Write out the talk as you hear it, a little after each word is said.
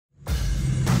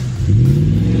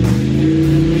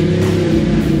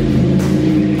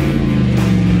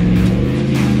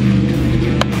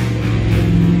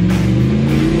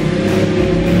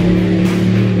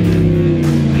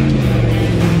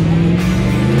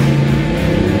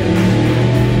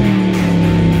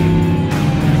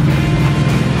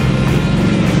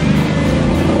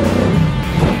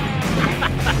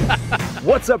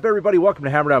What's up, everybody? Welcome to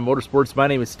Hammerdown Motorsports. My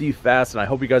name is Steve Fast, and I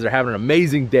hope you guys are having an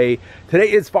amazing day.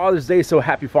 Today is Father's Day, so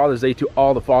happy Father's Day to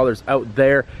all the fathers out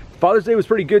there. Father's Day was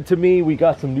pretty good to me. We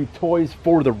got some new toys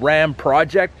for the Ram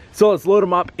project. So let's load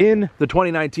them up in the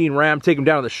 2019 Ram, take them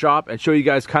down to the shop, and show you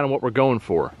guys kind of what we're going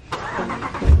for.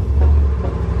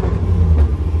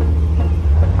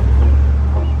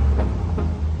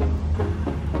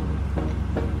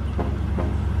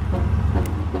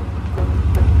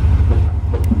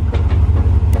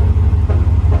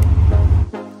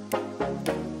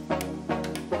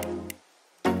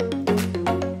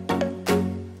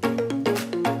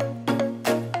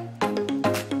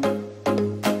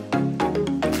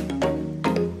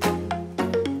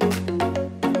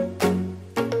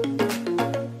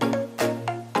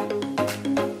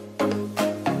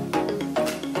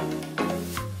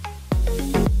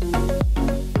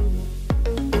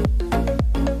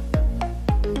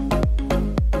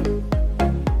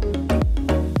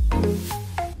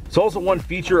 So also one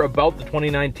feature about the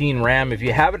 2019 Ram, if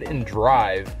you have it in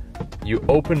drive, you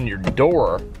open your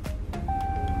door,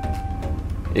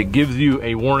 it gives you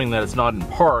a warning that it's not in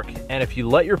park, and if you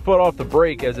let your foot off the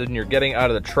brake, as in you're getting out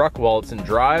of the truck while it's in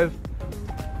drive,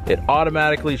 it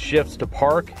automatically shifts to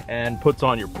park and puts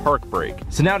on your park brake.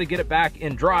 So now to get it back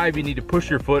in drive, you need to push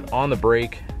your foot on the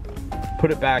brake, put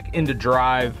it back into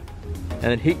drive, and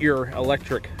then hit your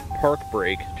electric park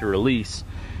brake to release,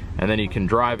 and then you can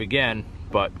drive again.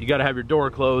 But you gotta have your door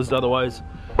closed, otherwise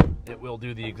it will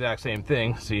do the exact same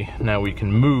thing. See, now we can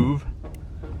move.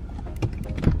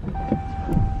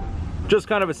 Just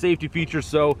kind of a safety feature,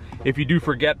 so if you do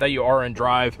forget that you are in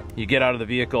drive, you get out of the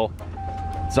vehicle,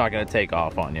 it's not gonna take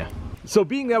off on you. So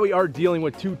being that we are dealing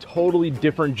with two totally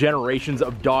different generations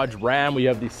of Dodge Ram, we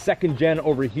have the 2nd gen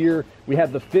over here, we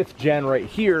have the 5th gen right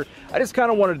here, I just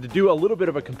kind of wanted to do a little bit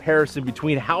of a comparison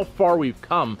between how far we've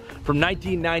come from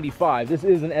 1995. This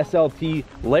is an SLT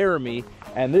Laramie,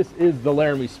 and this is the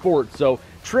Laramie Sport. So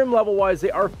trim level wise,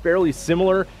 they are fairly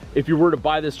similar. If you were to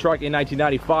buy this truck in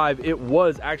 1995, it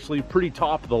was actually pretty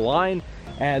top of the line.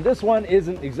 And this one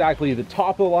isn't exactly the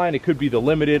top of the line. It could be the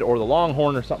Limited or the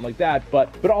Longhorn or something like that. But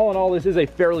all in all, this is a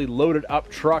fairly loaded up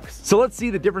truck. So let's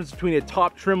see the difference between a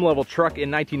top trim level truck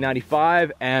in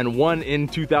 1995 and one in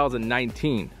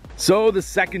 2019. So the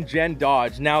 2nd gen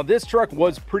Dodge. Now this truck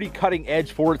was pretty cutting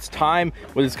edge for its time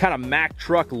with its kind of Mack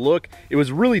truck look. It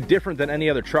was really different than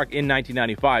any other truck in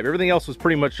 1995. Everything else was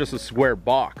pretty much just a square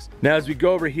box. Now as we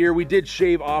go over here, we did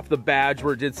shave off the badge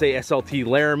where it did say SLT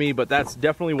Laramie, but that's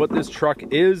definitely what this truck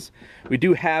is. We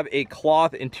do have a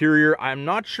cloth interior. I'm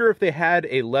not sure if they had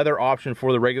a leather option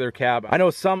for the regular cab. I know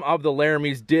some of the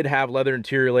Laramies did have leather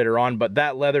interior later on, but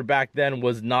that leather back then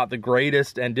was not the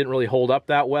greatest and didn't really hold up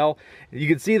that well. You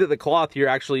can see that the cloth here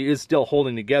actually is still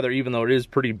holding together, even though it is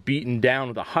pretty beaten down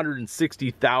with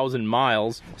 160,000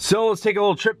 miles. So let's take a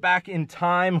little trip back in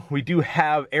time. We do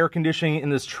have air conditioning in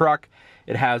this truck.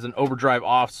 It has an overdrive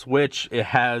off switch. It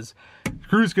has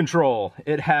cruise control.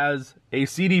 It has a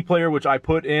CD player, which I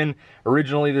put in.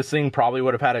 Originally, this thing probably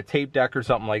would have had a tape deck or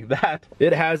something like that.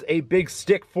 It has a big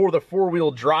stick for the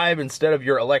 4-wheel drive instead of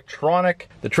your electronic.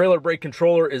 The trailer brake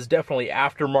controller is definitely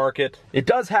aftermarket. It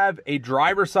does have a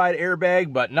driver's side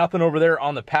airbag, but nothing over there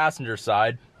on the passenger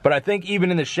side. But I think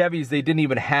even in the Chevys, they didn't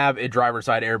even have a driver's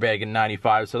side airbag in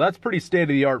 95, so that's pretty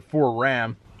state-of-the-art for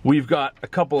Ram. We've got a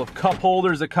couple of cup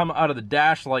holders that come out of the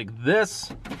dash like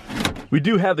this. We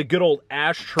do have the good old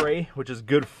ashtray, which is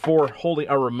good for holding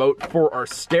a remote for our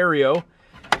stereo.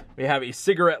 We have a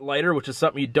cigarette lighter, which is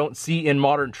something you don't see in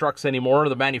modern trucks anymore.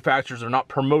 The manufacturers are not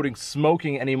promoting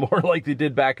smoking anymore like they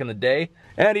did back in the day.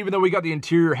 And even though we got the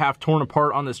interior half torn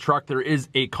apart on this truck, there is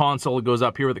a console that goes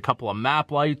up here with a couple of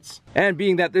map lights. And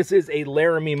being that this is a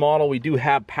Laramie model, we do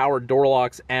have power door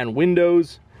locks and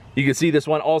windows. You can see this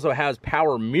one also has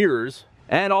power mirrors.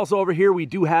 And also over here, we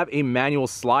do have a manual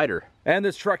slider. And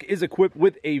this truck is equipped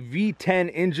with a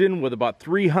V10 engine with about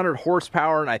 300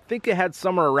 horsepower, and I think it had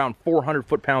somewhere around 400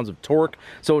 foot-pounds of torque,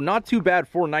 so not too bad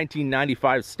for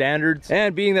 1995 standards.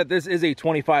 And being that this is a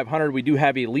 2500, we do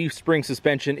have a leaf spring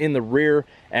suspension in the rear,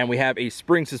 and we have a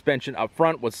spring suspension up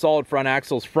front with solid front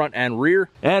axles front and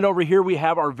rear. And over here we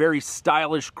have our very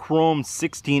stylish chrome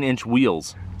 16-inch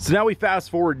wheels. So now we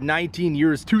fast forward 19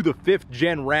 years to the 5th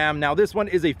gen Ram. Now this one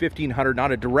is a 1500,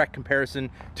 not a direct comparison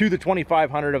to the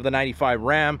 2500 of the 95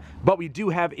 Ram, but we do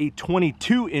have a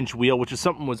 22-inch wheel, which is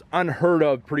something was unheard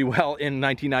of pretty well in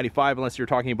 1995, unless you're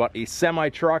talking about a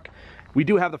semi-truck. We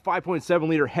do have the 5.7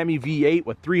 liter Hemi V8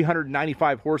 with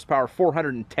 395 horsepower,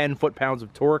 410 foot-pounds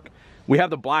of torque. We have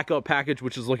the blackout package,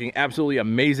 which is looking absolutely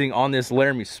amazing on this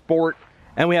Laramie Sport.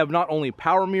 And we have not only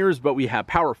power mirrors, but we have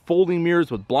power folding mirrors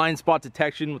with blind spot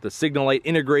detection with the signal light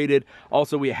integrated.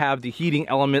 Also, we have the heating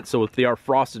element, so if they are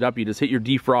frosted up, you just hit your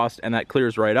defrost and that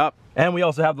clears right up. And we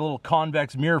also have the little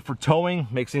convex mirror for towing,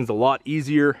 makes things a lot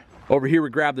easier. Over here we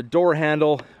grab the door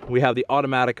handle. We have the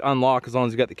automatic unlock as long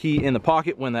as you got the key in the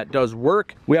pocket when that does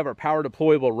work. We have our power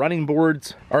deployable running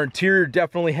boards. Our interior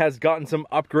definitely has gotten some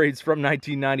upgrades from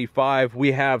 1995.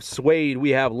 We have suede, we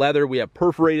have leather, we have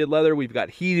perforated leather, we've got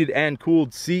heated and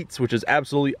cooled seats, which is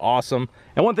absolutely awesome.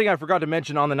 And one thing I forgot to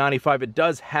mention on the 95, it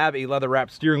does have a leather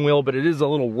wrapped steering wheel, but it is a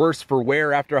little worse for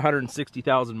wear after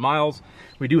 160,000 miles.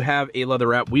 We do have a leather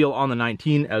wrapped wheel on the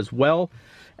 19 as well.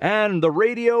 And the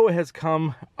radio has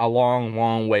come a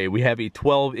long way. We have a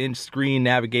 12-inch screen,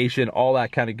 navigation, all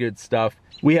that kind of good stuff.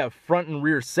 We have front and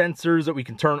rear sensors that we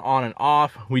can turn on and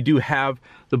off. We do have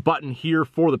the button here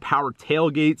for the power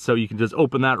tailgate, so you can just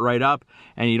open that right up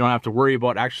and you don't have to worry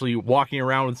about actually walking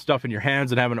around with stuff in your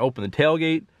hands and having to open the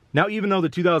tailgate. Now, even though the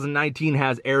 2019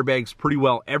 has airbags pretty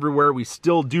well everywhere, we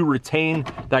still do retain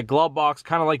that glove box,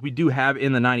 kind of like we do have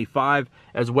in the 95,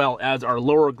 as well as our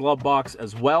lower glove box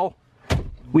as well.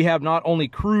 We have not only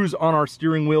cruise on our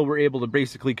steering wheel, we're able to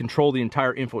basically control the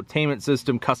entire infotainment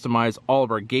system, customize all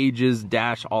of our gauges,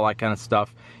 dash, all that kind of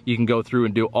stuff. You can go through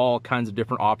and do all kinds of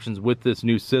different options with this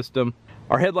new system.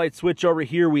 Our headlight switch over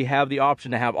here, we have the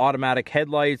option to have automatic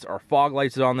headlights. Our fog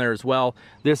lights is on there as well.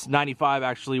 This 95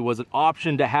 actually was an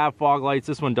option to have fog lights.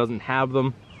 This one doesn't have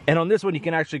them. And on this one, you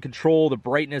can actually control the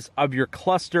brightness of your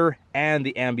cluster and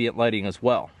the ambient lighting as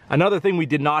well. Another thing we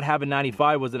did not have in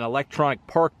 95 was an electronic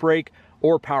park brake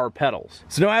or power pedals.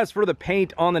 So now as for the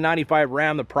paint on the 95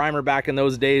 Ram, the primer back in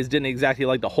those days didn't exactly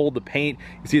like to hold the paint.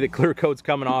 You see the clear coat's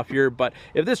coming off here, but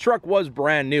if this truck was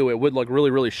brand new, it would look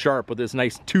really sharp with this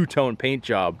nice two-tone paint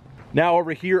job. Now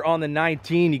over here on the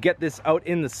 19, you get this out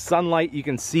in the sunlight, you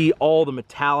can see all the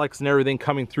metallics and everything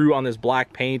coming through on this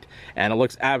black paint, and it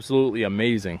looks absolutely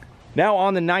amazing. Now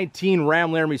on the 19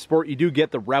 Ram Laramie Sport, you do get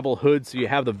the Rebel hood, so you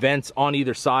have the vents on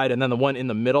either side and then the one in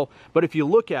the middle. But if you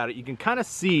look at it, you can kind of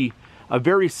see a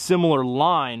very similar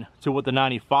line to what the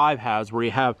 95 has, where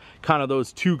you have kind of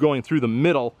those two going through the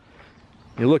middle.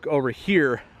 You look over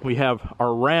here, we have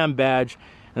our Ram badge,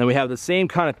 and then we have the same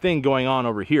kind of thing going on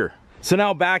over here. So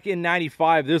now back in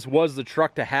 95, this was the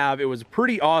truck to have. It was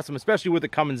pretty awesome, especially with the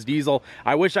Cummins diesel.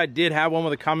 I wish I did have one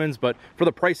with the Cummins, but for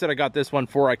the price that I got this one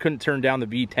for, I couldn't turn down the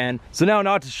V10. So now,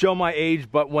 not to show my age,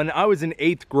 but when I was in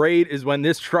 8th grade is when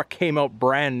this truck came out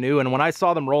brand new. And when I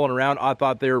saw them rolling around, I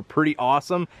thought they were pretty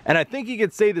awesome. And I think you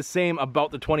could say the same about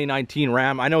the 2019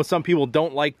 Ram. I know some people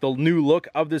don't like the new look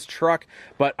of this truck,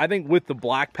 but I think with the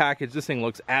black package, this thing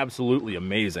looks absolutely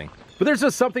amazing. But there's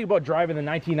just something about driving the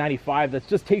 1995 that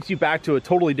just takes you back to a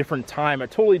totally different time. A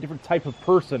totally different type of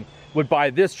person would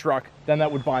buy this truck than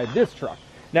that would buy this truck.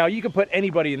 Now, you can put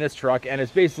anybody in this truck, and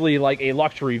it's basically like a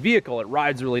luxury vehicle. It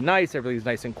rides really nice, everything's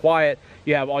nice and quiet,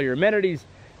 you have all your amenities.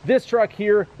 This truck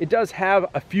here, it does have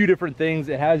a few different things.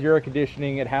 It has your air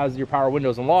conditioning, it has your power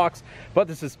windows and locks, but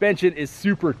the suspension is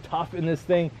super tough in this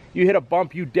thing. You hit a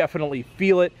bump, you definitely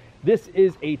feel it. This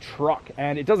is a truck,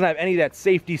 and it doesn't have any of that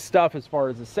safety stuff as far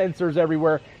as the sensors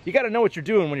everywhere. You got to know what you're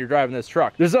doing when you're driving this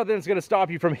truck. There's nothing that's going to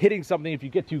stop you from hitting something if you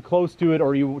get too close to it,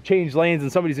 or you change lanes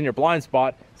and somebody's in your blind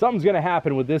spot. Something's going to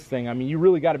happen with this thing. I mean, you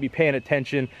really got to be paying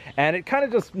attention, and it kind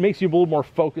of just makes you a little more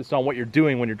focused on what you're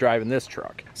doing when you're driving this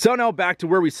truck. So now back to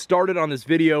where we started on this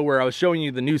video, where I was showing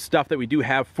you the new stuff that we do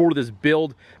have for this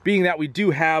build, being that we do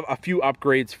have a few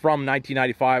upgrades from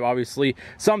 1995. Obviously,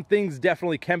 some things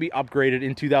definitely can be upgraded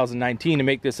in 2019 to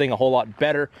make this thing a whole lot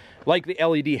better, like the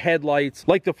LED headlights,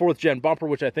 like the 4th gen bumper,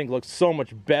 which I think looks so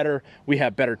much better. We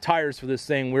have better tires for this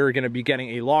thing. We're going to be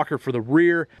getting a locker for the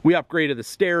rear. We upgraded the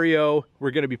stereo.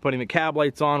 We're going to be putting the cab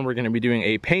lights on. We're going to be doing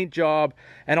a paint job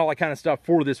and all that kind of stuff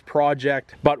for this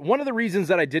project. But one of the reasons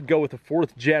that I did go with the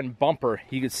 4th gen bumper,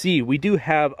 you can see we do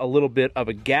have a little bit of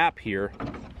a gap here.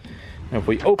 Now, if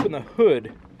we open the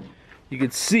hood, you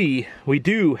can see we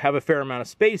do have a fair amount of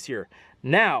space here.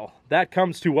 Now, that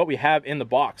comes to what we have in the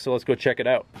box, so let's go check it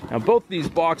out. Now, both these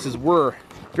boxes were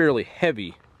fairly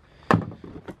heavy.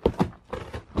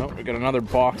 Oh, we got another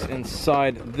box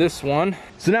inside this one.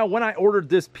 So now, when I ordered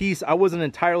this piece, I wasn't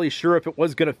entirely sure if it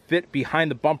was gonna fit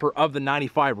behind the bumper of the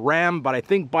 95 Ram, but I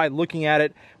think by looking at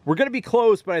it, we're gonna be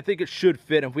close, but I think it should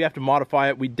fit. If we have to modify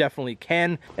it, we definitely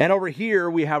can. And over here,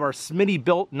 we have our Smitty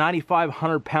built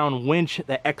 9,500 pound winch,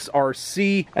 the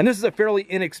XRC. And this is a fairly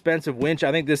inexpensive winch.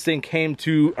 I think this thing came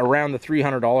to around the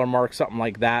 $300 mark, something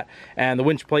like that. And the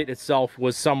winch plate itself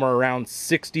was somewhere around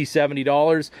 $60,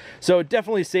 $70. So it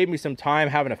definitely saved me some time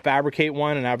having to fabricate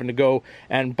one and having to go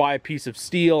and buy a piece of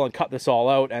steel and cut this all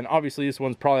out. And obviously this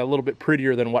one's probably a little bit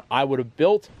prettier than what I would have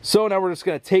built. So now we're just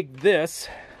gonna take this,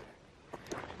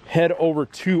 head over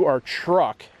to our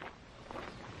truck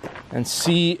and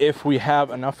see if we have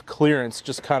enough clearance,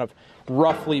 just kind of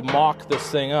roughly mock this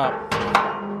thing up.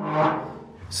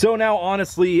 So now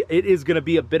honestly, it is gonna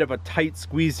be a bit of a tight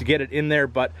squeeze to get it in there,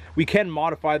 but we can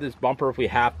modify this bumper if we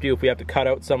have to cut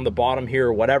out some of the bottom here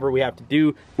or whatever we have to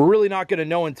do. We're really not gonna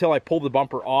know until I pull the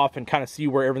bumper off and kind of see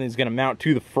where everything's gonna mount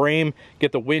to the frame,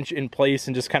 get the winch in place,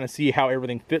 and just kind of see how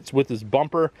everything fits with this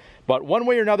bumper. But one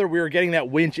way or another, we are getting that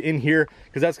winch in here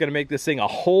because that's gonna make this thing a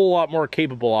whole lot more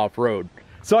capable off-road.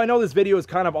 So I know this video is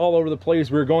kind of all over the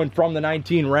place. We're going from the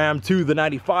 19 Ram to the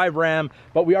 95 Ram,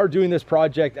 but we are doing this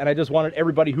project, and I just wanted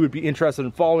everybody who would be interested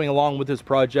in following along with this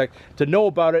project to know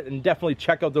about it, and definitely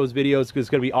check out those videos because it's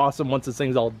gonna be awesome once this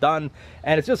thing's all done.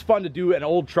 And it's just fun to do an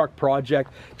old truck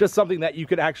project, just something that you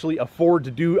could actually afford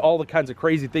to do all the kinds of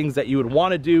crazy things that you would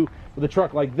want to do with a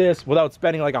truck like this without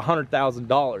spending like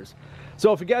 $100,000.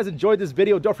 So if you guys enjoyed this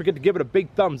video, don't forget to give it a big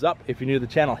thumbs up. If you're new to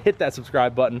the channel, hit that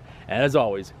subscribe button. And as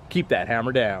always, keep that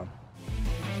hammer down.